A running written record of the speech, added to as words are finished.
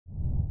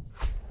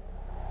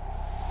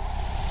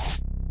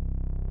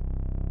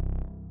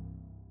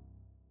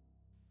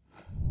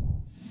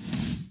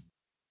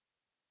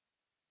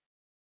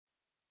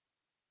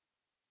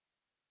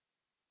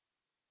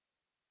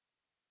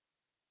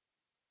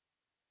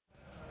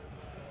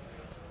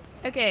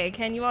Okay,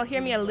 can you all hear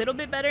me a little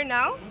bit better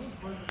now?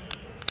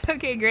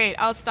 Okay, great.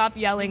 I'll stop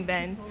yelling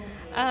then.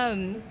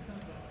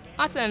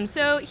 Awesome.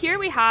 So here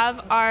we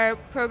have our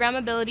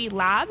Programmability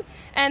lab,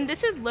 and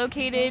this is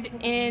located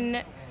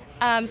in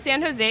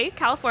San Jose,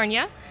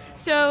 California.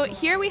 So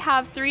here we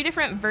have 3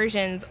 different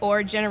versions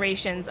or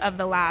generations of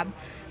the lab.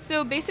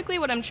 So basically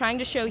what I'm trying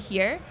to show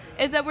here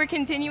is that we're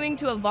continuing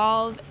to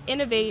evolve,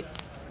 innovate.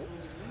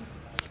 Oops.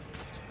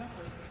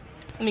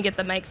 Let me get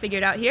the mic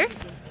figured out here.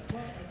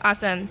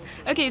 Awesome.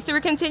 Okay, so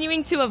we're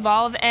continuing to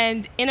evolve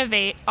and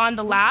innovate on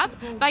the lab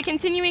by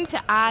continuing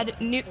to add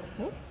new...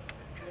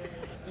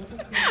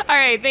 All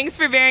right, thanks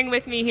for bearing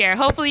with me here.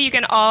 Hopefully you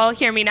can all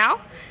hear me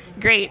now.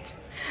 Great.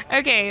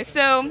 Okay,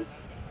 so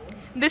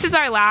this is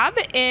our lab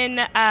in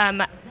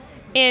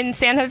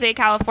San Jose,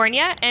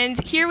 California,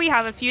 and here we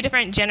have a few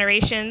different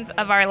generations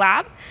of our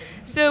lab.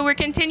 So we're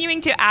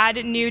continuing to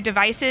add new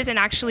devices and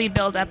actually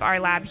build up our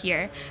lab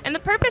here. And the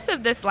purpose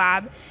of this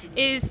lab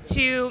is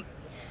to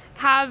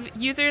have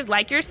users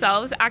like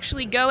yourselves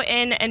actually go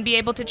in and be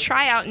able to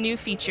try out new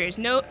features,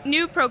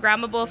 new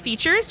programmable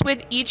features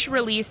with each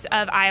release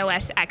of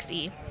iOS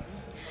XE.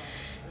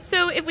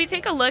 So if we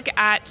take a look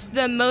at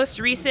the most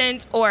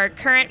recent or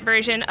current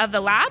version of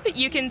the lab,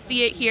 you can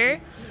see it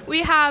here.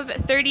 We have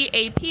 30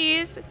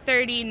 APs,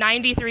 30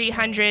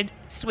 9300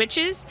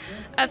 switches,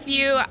 a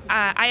few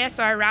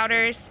ISR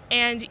routers,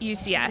 and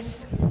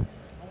UCS.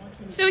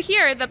 So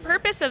here, the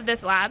purpose of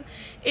this lab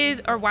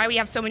is, or why we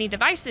have so many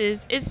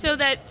devices, is so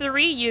that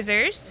 30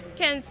 users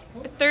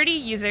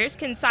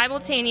can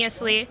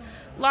simultaneously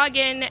log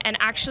in and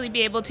actually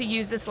be able to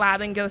use this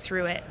lab and go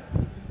through it.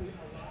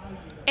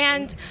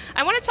 And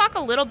I want to talk a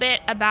little bit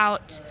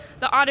about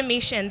the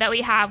automation that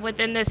we have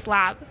within this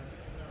lab.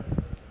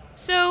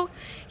 So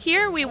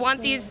here we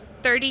want these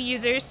 30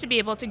 users to be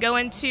able to go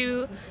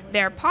into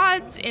their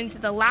pods, into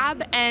the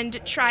lab,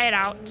 and try it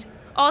out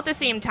all at the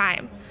same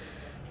time.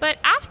 But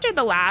after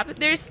the lab,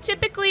 there's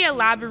typically a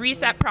lab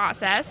reset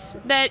process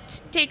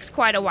that takes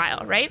quite a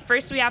while, right?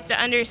 First, we have to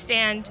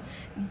understand,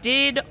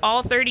 did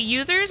all 30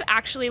 users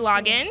actually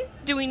log in?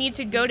 Do we need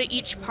to go to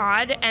each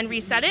pod and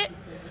reset it?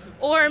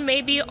 Or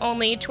maybe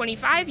only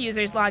 25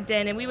 users logged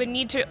in, and we would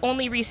need to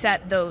only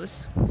reset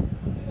those.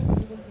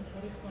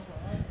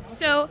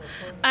 So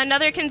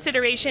another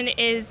consideration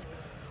is,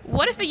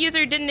 what if a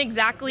user didn't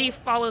exactly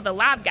follow the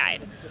lab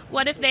guide?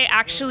 What if they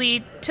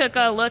actually took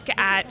a look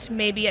at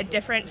maybe a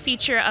different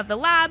feature of the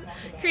lab,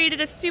 created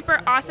a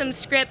super awesome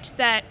script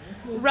that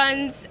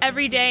runs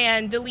every day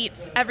and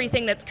deletes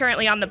everything that's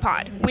currently on the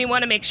pod? We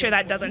want to make sure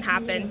that doesn't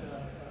happen.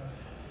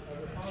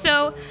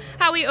 So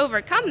how we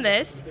overcome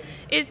this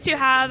is to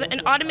have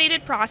an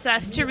automated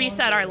process to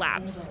reset our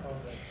labs.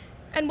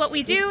 And what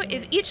we do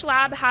is each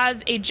lab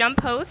has a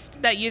jump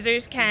host that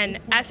users can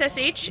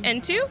SSH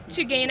into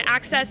to gain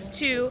access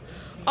to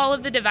all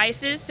of the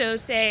devices. So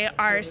say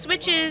our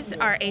switches,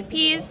 our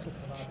APs.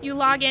 You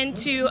log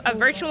into a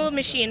virtual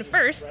machine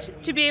first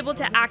to be able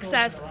to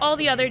access all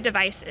the other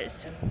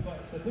devices.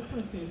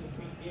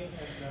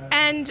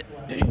 And,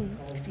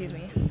 excuse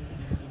me,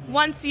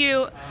 once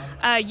you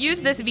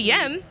use this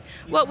VM,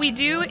 what we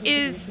do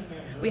is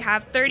we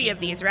have 30 of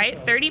these,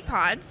 right? 30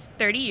 pods,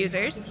 30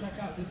 users.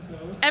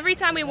 Every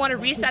time we want to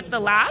reset the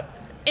lab,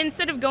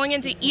 instead of going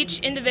into each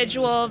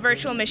individual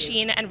virtual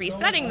machine and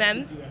resetting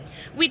them,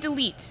 we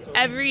delete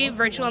every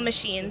virtual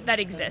machine that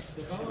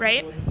exists,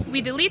 right?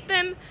 We delete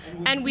them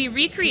and we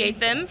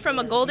recreate them from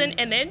a golden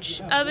image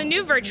of a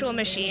new virtual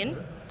machine.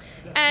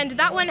 And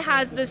that one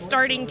has the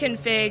starting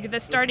config, the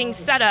starting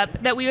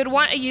setup that we would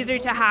want a user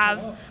to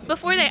have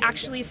before they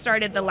actually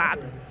started the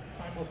lab.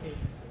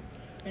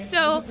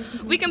 So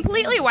we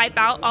completely wipe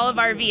out all of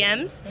our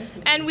VMs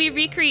and we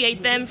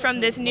recreate them from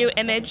this new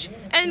image,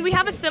 and we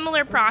have a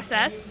similar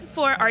process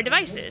for our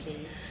devices.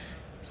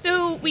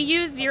 So we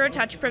use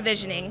zero-touch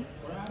provisioning.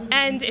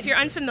 And if you're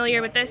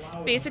unfamiliar with this,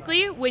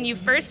 basically when you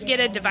first get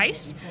a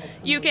device,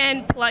 you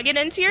can plug it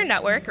into your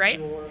network,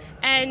 right?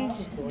 And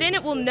then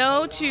it will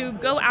know to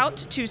go out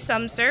to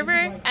some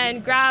server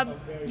and grab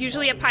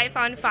usually a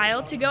Python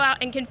file to go out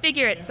and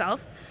configure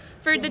itself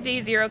for the day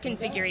 0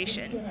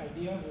 configuration.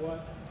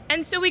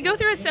 And so we go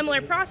through a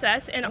similar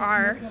process in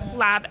our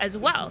lab as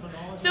well.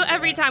 So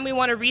every time we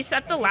want to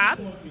reset the lab,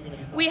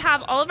 we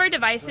have all of our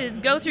devices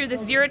go through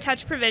this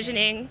zero-touch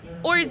provisioning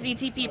or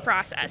ZTP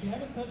process.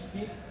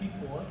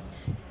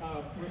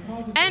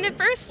 And at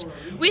first,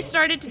 we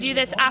started to do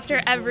this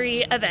after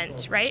every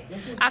event, right?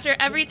 After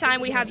every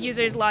time we have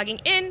users logging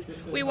in,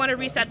 we want to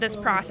reset this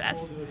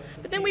process.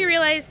 But then we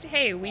realized,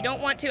 hey, we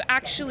don't want to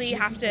actually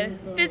have to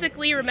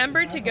physically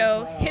remember to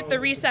go hit the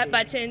reset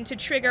button to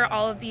trigger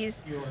all of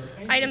these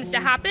items to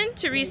happen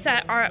to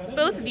reset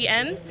both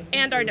VMs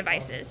and our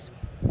devices.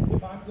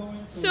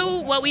 So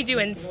what we do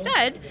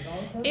instead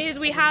is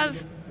we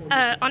have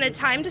on a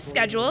time to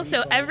schedule,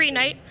 so every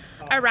night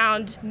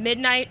around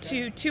midnight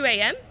to 2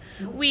 a.m.,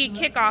 we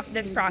kick off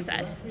this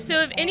process.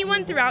 So if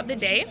anyone throughout the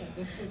day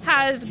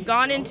has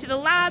gone into the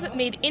lab,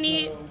 made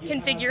any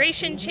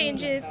configuration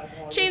changes,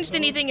 changed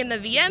anything in the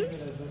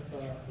VMs,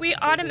 we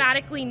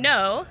automatically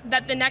know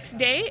that the next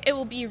day it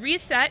will be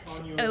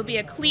reset, it will be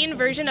a clean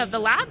version of the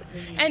lab,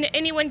 and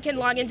anyone can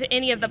log into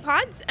any of the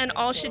pods, and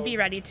all should be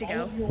ready to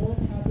go.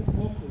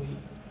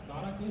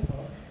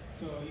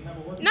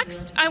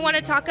 Next, I want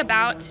to talk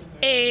about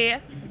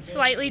a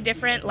slightly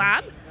different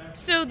lab.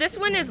 So this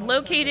one is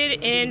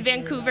located in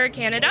Vancouver,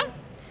 Canada,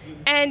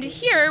 and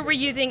here we're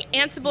using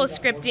Ansible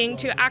scripting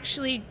to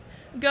actually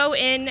go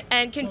in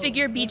and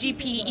configure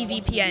BGP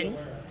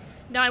EVPN.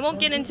 Now, I won't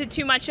get into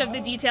too much of the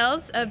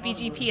details of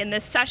BGP in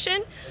this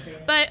session,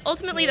 but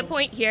ultimately the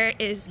point here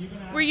is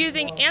we're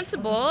using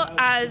Ansible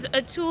as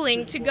a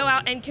tooling to go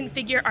out and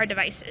configure our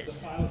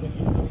devices.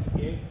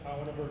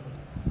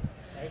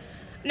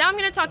 Now I'm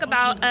going to talk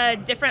about a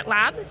different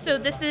lab. So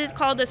this is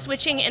called the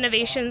Switching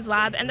Innovations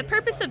Lab, and the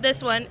purpose of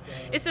this one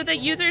is so that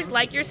users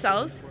like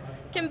yourselves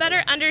can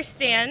better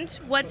understand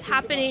what's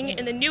happening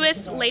in the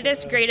newest,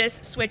 latest,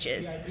 greatest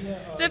switches.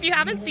 So if you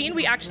haven't seen,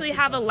 we actually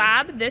have a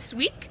lab this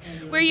week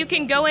where you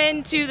can go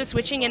into the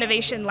Switching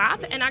Innovation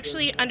Lab and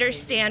actually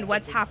understand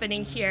what's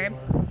happening here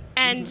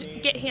and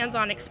get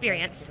hands-on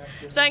experience.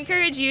 So I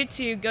encourage you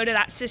to go to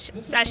that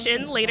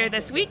session later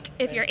this week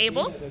if you're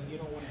able.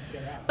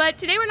 But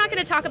today we're not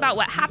going to talk about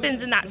what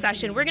happens in that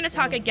session. We're going to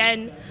talk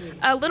again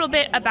a little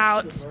bit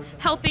about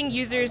helping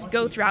users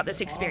go throughout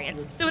this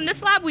experience. So in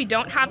this lab, we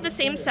don't have the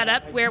same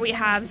setup where we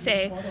have,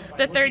 say,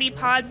 the 30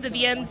 pods, the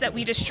VMs that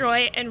we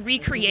destroy and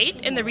recreate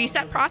in the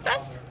reset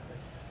process.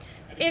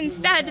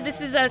 Instead,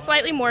 this is a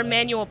slightly more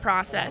manual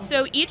process.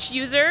 So each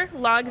user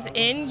logs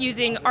in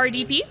using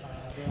RDP,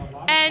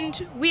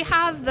 and we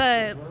have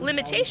the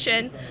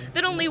limitation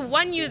that only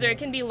one user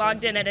can be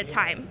logged in at a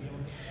time.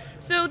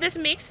 So this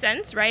makes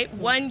sense, right?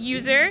 One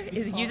user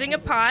is using a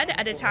pod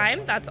at a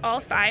time, that's all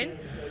fine.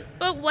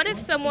 But what if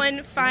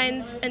someone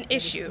finds an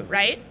issue,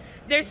 right?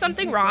 There's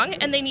something wrong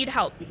and they need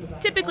help.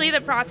 Typically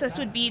the process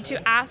would be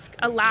to ask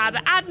a lab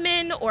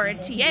admin or a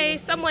TA,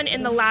 someone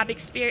in the lab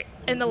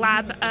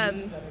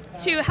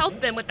to help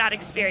them with that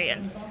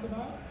experience.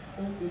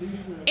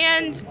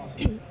 And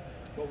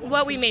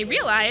what we may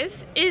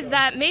realize is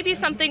that maybe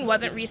something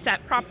wasn't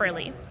reset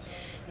properly.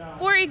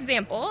 For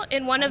example,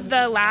 in one of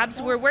the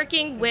labs, we're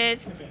working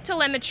with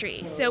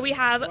telemetry. So we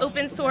have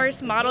open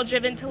source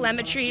model-driven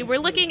telemetry. We're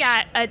looking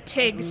at a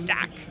TIG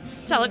stack,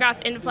 Telegraph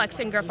Influx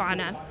and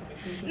Grafana.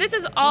 And this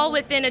is all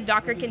within a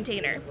Docker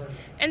container.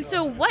 And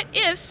so what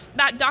if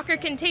that Docker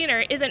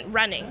container isn't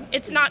running?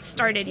 It's not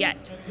started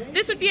yet.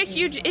 This would be a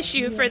huge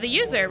issue for the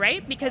user,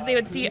 right? Because they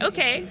would see,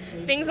 okay,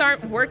 things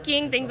aren't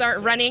working, things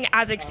aren't running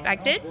as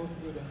expected.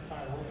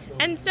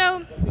 And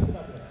so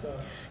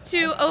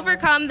to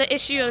overcome the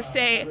issue of,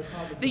 say,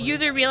 the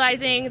user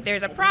realizing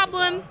there's a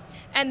problem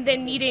and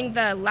then needing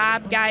the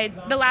lab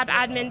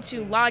admin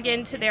to log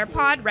into their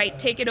pod, right,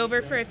 take it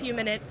over for a few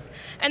minutes,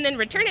 and then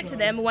return it to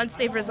them once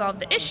they've resolved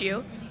the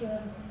issue.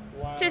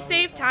 To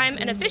save time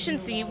and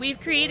efficiency, we've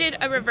created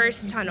a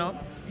reverse tunnel.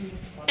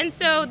 And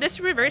so this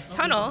reverse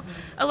tunnel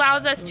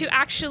allows us to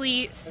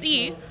actually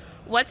see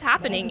what's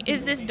happening.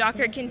 Is this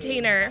Docker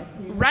container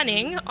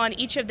running on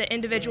each of the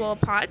individual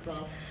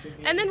pods?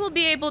 And then we'll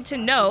be able to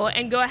know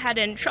and go ahead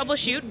and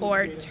troubleshoot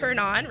or turn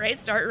on, right,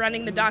 start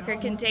running the Docker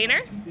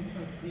container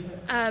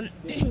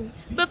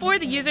before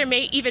the user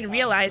may even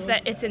realize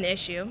that it's an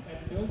issue.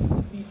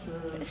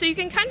 So you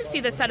can kind of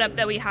see the setup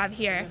that we have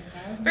here.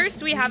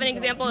 First, we have an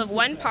example of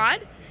one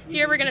pod.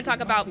 Here we're going to talk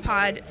about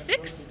pod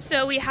 6.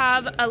 So we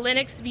have a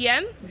Linux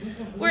VM.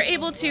 We're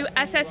able to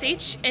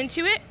SSH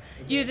into it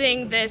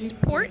using this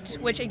port,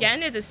 which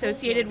again is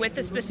associated with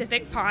the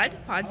specific pod,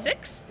 pod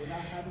 6.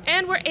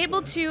 And we're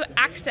able to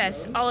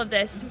access all of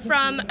this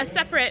from a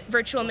separate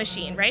virtual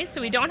machine, right?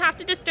 So we don't have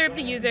to disturb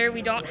the user,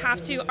 we don't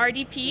have to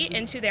RDP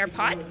into their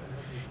pod,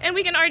 and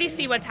we can already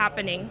see what's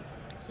happening.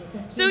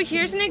 So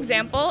here's an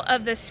example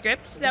of the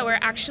scripts that we're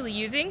actually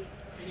using.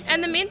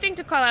 And the main thing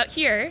to call out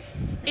here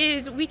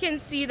is we can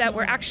see that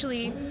we're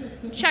actually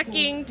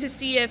checking to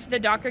see if the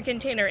Docker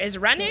container is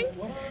running,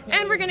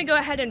 and we're going to go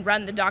ahead and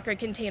run the Docker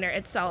container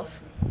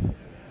itself.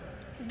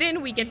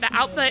 Then we get the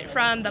output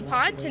from the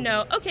pod to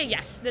know, okay,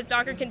 yes, this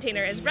Docker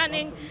container is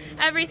running,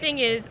 everything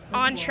is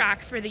on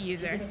track for the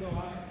user.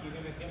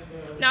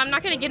 Now, I'm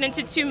not going to get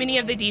into too many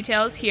of the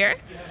details here,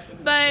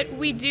 but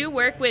we do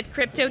work with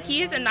crypto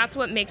keys, and that's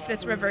what makes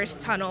this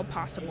reverse tunnel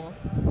possible.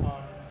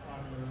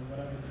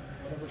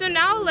 So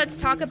now let's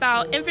talk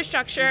about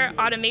infrastructure,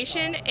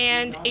 automation,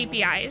 and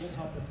APIs.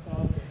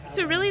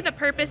 So really the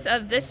purpose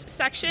of this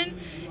section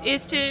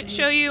is to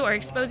show you or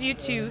expose you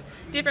to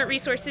different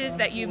resources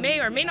that you may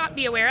or may not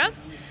be aware of.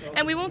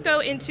 And we won't go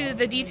into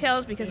the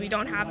details because we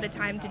don't have the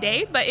time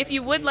today, but if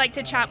you would like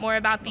to chat more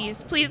about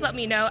these, please let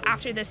me know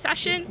after this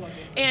session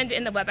and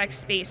in the WebEx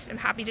space. I'm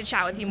happy to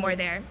chat with you more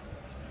there.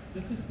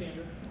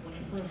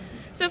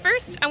 So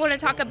first, I want to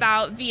talk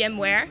about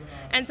VMware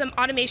and some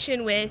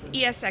automation with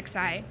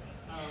ESXi.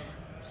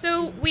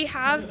 So we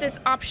have this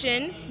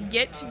option,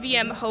 Git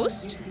VM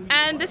host,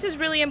 and this is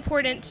really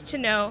important to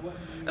know,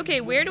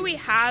 okay, where do we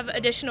have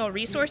additional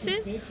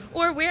resources,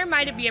 or where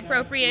might it be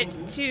appropriate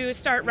to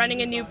start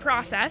running a new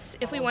process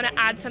if we want to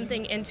add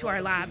something into our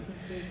lab?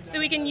 So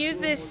we can use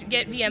this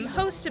Git VM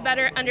host to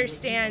better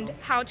understand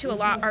how to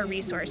allot our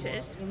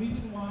resources.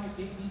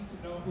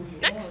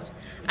 Next,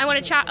 I want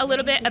to chat a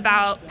little bit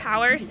about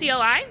Power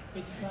CLI.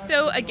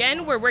 So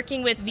again, we're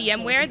working with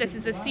VMware. This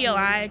is a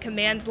CLI,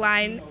 command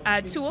line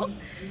tool,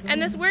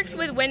 and this works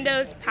with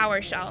Windows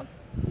PowerShell.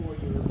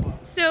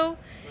 So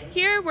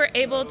here we're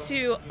able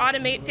to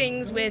automate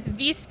things with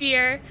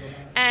vSphere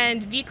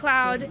and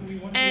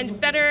vCloud and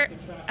better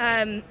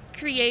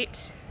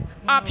create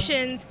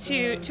options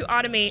to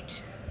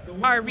automate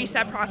our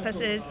reset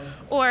processes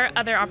or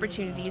other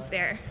opportunities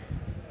there.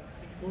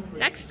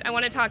 Next, I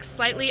want to talk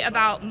slightly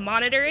about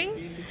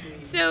monitoring.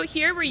 So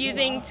here we're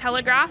using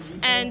Telegraph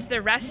and the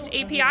REST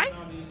API.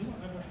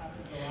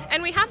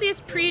 And we have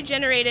these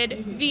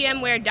pre-generated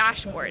VMware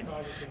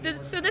dashboards.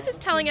 So this is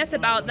telling us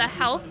about the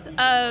health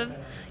of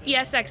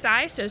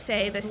ESXi, so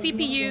say the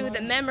CPU,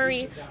 the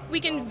memory. We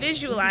can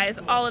visualize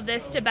all of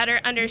this to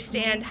better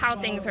understand how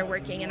things are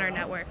working in our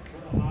network.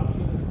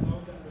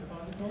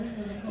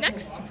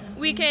 Next,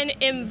 we can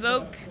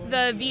invoke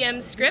the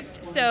VM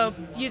script, so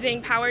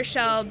using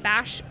PowerShell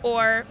bash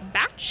or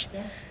batch.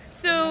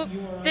 So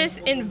this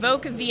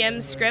invoke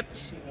VM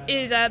script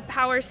is a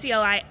Power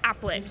CLI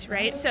applet,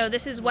 right? So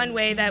this is one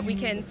way that we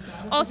can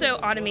also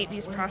automate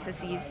these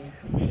processes.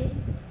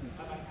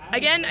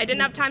 Again, I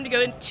didn't have time to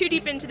go too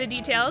deep into the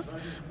details,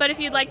 but if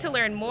you'd like to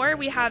learn more,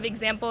 we have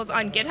examples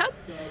on GitHub,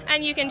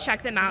 and you can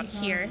check them out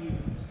here.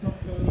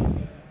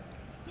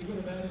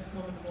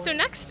 So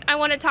next, I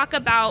want to talk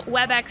about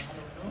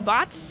WebEx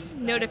bots,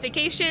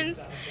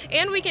 notifications,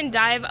 and we can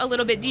dive a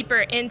little bit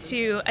deeper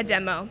into a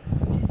demo.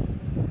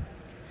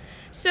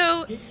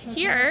 So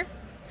here,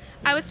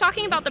 I was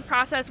talking about the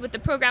process with the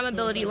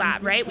Programmability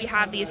lab, right? We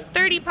have these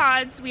 30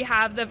 pods, we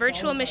have the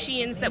virtual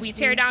machines that we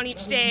tear down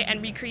each day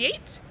and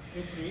recreate,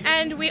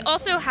 and we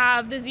also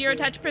have the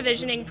zero-touch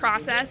provisioning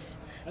process.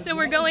 So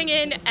we're going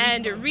in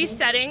and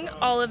resetting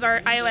all of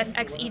our iOS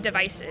XE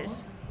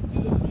devices.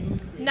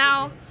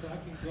 Now,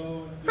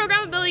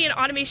 programmability and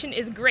automation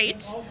is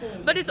great,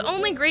 but it's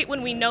only great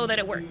when we know that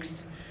it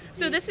works.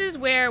 So this is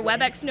where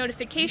WebEx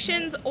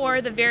notifications or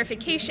the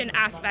verification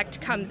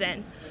aspect comes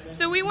in.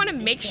 So we want to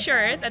make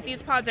sure that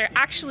these pods are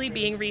actually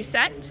being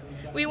reset.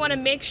 We want to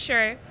make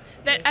sure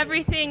that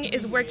everything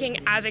is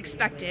working as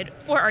expected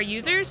for our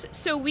users,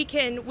 so we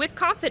can, with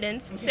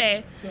confidence,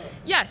 say,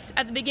 yes,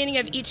 at the beginning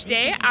of each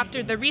day,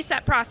 after the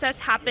reset process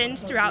happened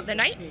throughout the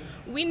night,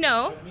 we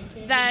know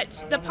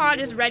that the pod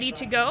is ready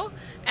to go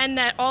and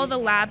that all the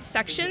lab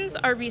sections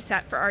are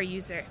reset for our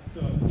user.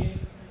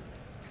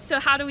 So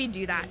how do we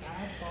do that?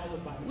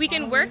 We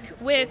can work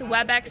with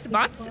WebEx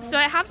bots. So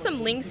I have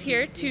some links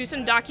here to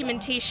some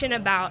documentation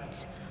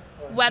about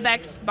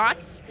WebEx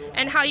bots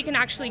and how you can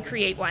actually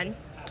create one.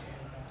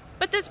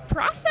 But this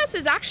process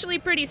is actually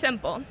pretty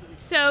simple.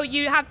 So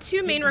you have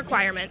two main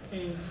requirements.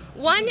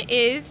 One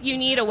is you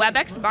need a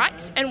WebEx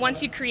bot, and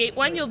once you create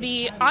one, you'll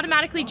be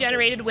automatically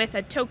generated with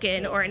a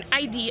token or an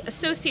ID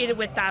associated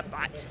with that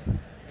bot.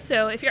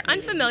 So if you're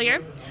unfamiliar,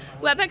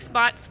 WebEx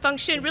bots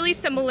function really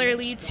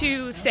similarly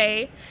to,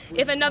 say,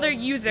 if another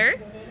user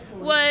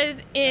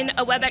was in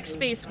a WebEx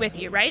space with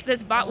you, right?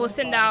 This bot will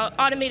send out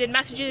automated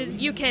messages.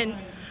 You can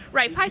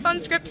write Python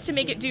scripts to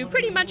make it do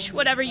pretty much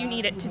whatever you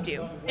need it to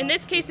do. In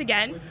this case,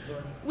 again,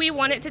 we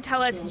want it to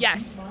tell us,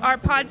 yes, our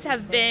pods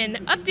have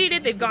been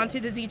updated, they've gone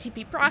through the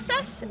ZTP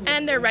process,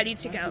 and they're ready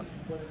to go.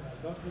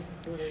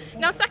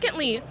 Now,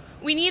 secondly,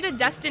 we need a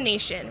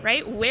destination,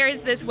 right? Where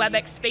is this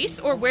WebEx space,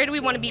 or where do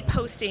we want to be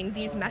posting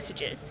these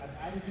messages?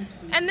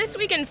 And this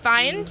we can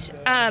find,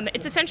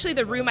 it's essentially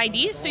the room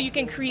ID, so you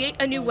can create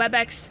a new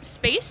WebEx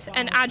space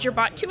and add your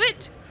bot to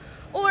it.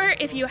 Or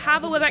if you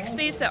have a WebEx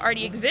space that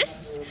already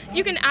exists,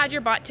 you can add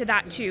your bot to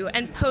that too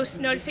and post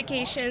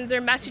notifications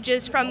or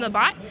messages from the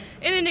bot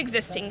in an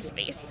existing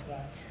space.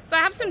 So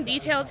I have some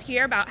details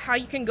here about how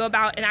you can go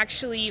about and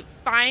actually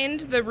find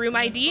the room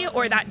ID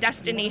or that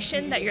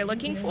destination that you're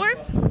looking for.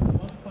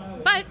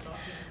 But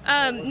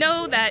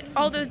know that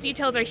all those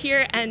details are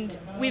here, and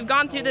we've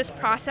gone through this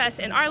process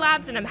in our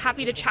labs, and I'm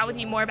happy to chat with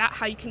you more about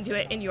how you can do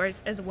it in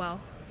yours as well.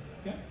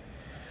 Okay.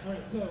 All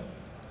right,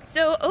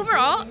 So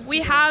overall,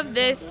 we have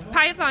this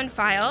Python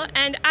file,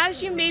 and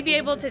as you may be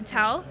able to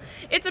tell,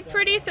 it's a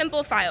pretty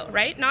simple file,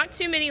 right? Not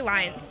too many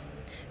lines.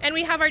 And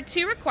we have our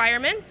two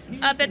requirements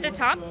up at the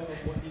top.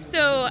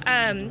 So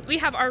we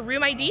have our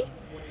room ID,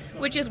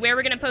 which is where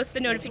we're going to post the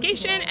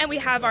notification, and we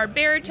have our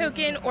bearer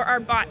token or our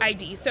bot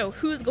ID, so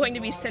who's going to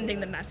be sending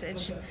the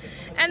message.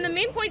 And the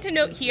main point to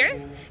note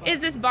here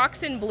is this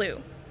box in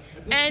blue.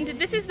 And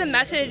this is the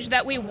message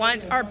that we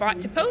want our bot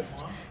to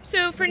post.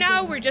 So for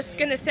now, we're just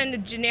going to send a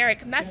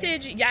generic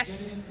message,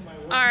 yes,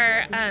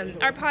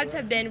 our pods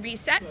have been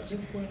reset,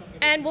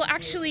 and we'll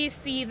actually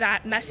see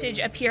that message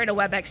appear in a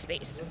WebEx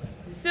space.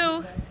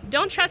 So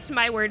don't trust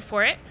my word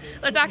for it.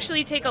 Let's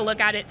actually take a look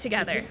at it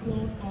together.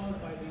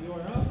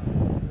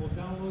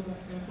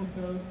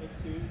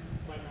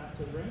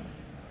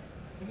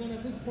 And then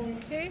at this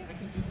point, Okay. I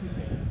can do two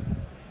things.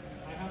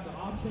 I have the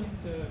option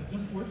to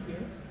just work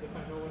here. If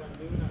I know what I'm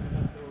doing, I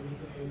have no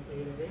reason to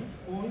create a branch.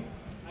 Or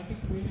I can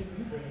create a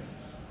new branch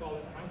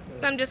followed my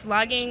code. So I'm just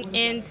logging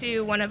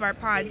into one of our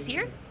pods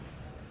here.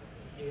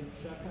 Git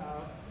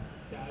checkout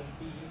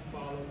 -b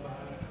followed by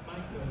my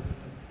code.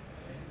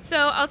 So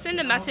I'll send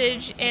a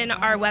message in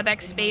our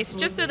WebEx space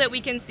just so that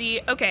we can see,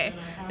 okay,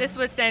 this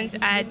was sent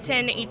at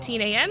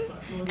 10:18 a.m.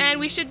 and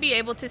we should be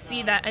able to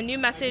see that a new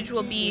message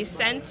will be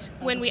sent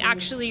when we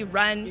actually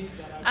run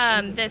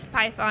this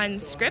Python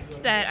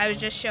script that I was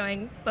just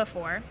showing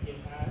before.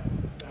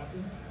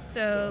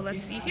 So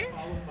let's see here.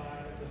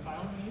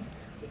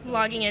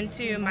 Logging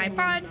into my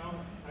pod.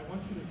 I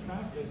want you to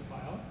track this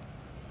file,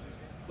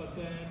 but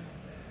then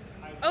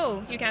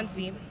Oh, you can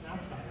see.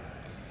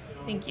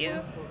 Thank you.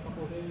 For a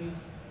couple of days,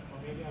 or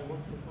maybe I work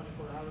for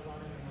 24 hours on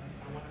it,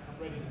 and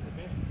I'm ready to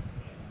commit.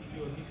 You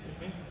do a git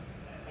commit,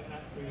 and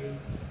that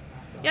creates a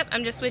snapshot. Yep,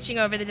 I'm just switching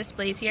over the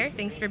displays here.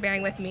 Thanks for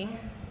bearing with me.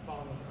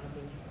 Follow the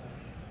message.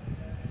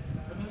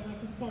 And then I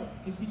can start,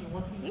 continue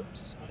working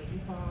Oops. on a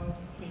new file,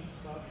 change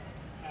stuff,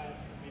 add,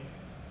 commit,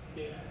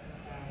 git,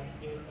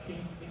 add, git,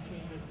 change, it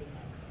changes the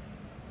time.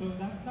 So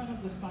that's kind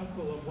of the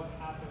cycle of what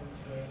happens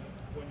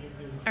when you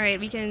do. All right,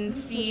 we can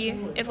see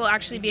if we'll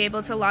actually be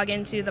able to log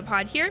into the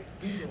pod here.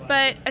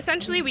 But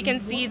essentially, we can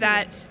see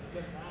that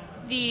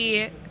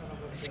the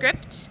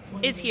script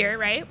is here,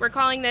 right? We're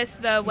calling this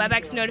the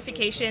WebEx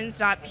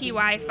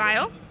notifications.py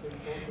file.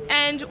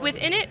 And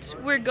within it,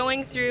 we're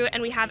going through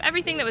and we have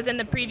everything that was in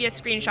the previous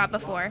screenshot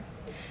before.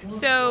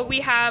 So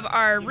we have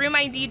our room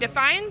ID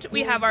defined,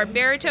 we have our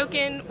bearer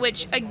token,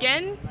 which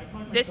again,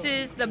 this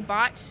is the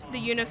bot, the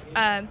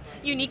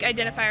unique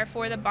identifier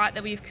for the bot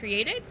that we've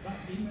created.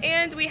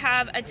 And we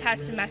have a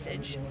test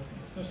message.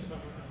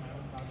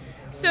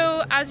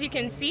 So as you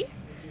can see,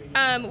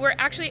 we're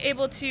actually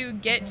able to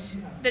get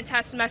the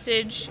test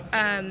message.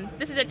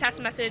 This is a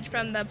test message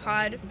from the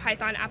pod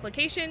Python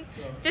application.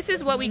 This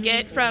is what we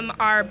get from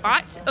our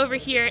bot over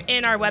here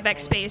in our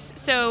WebEx space.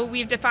 So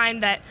we've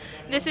defined that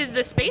this is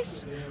the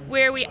space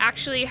where we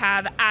actually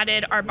have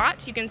added our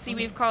bot. You can see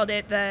we've called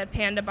it the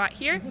Panda bot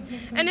here.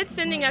 And it's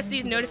sending us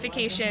these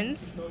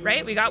notifications,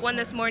 right? We got one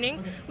this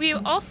morning. We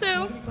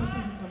also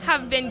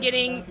have been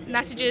getting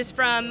messages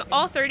from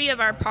all 30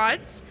 of our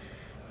pods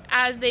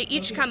as they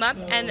each come up,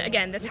 and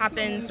again, this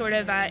happens sort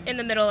of in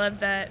the middle of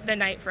the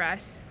night for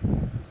us.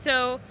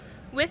 So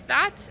with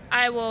that,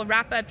 I will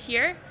wrap up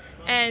here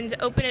and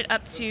open it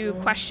up to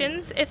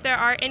questions if there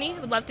are any.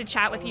 Would love to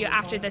chat with you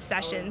after this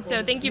session.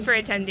 So thank you for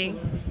attending.